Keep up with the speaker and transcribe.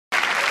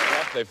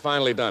They've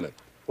finally done it.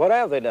 What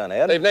have they done,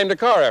 Ed? They've named a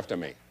car after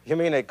me. You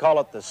mean they call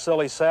it the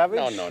Silly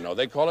Savage? No.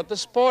 They call it the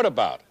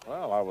Sportabout.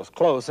 Well, I was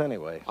close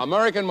anyway.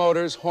 American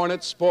Motors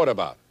Hornet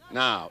Sportabout.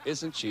 Now,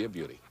 isn't she a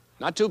beauty?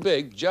 Not too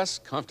big,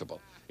 just comfortable.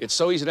 It's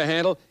so easy to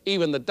handle,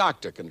 even the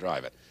doctor can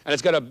drive it. And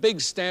it's got a big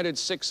standard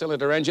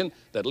 6-cylinder engine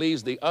that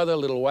leaves the other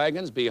little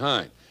wagons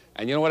behind.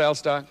 And you know what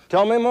else, Doc?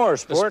 Tell me more,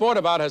 The Sport.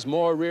 Sportabout has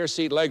more rear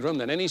seat legroom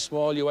than any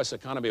small U.S.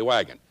 economy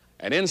wagon.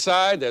 And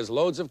inside, there's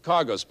loads of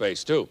cargo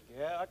space, too.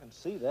 Yeah, I can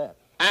see that.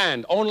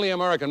 And only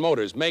American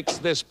Motors makes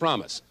this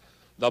promise.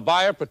 The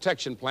buyer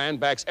protection plan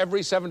backs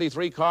every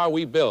 73 car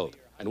we build,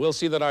 and we'll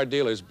see that our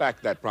dealers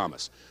back that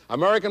promise.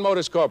 American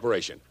Motors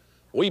Corporation,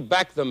 we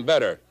back them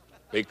better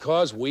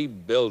because we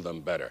build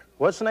them better.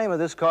 What's the name of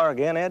this car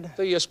again, Ed?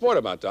 The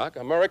Sportabout, Doc.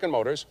 American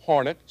Motors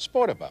Hornet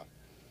Sportabout.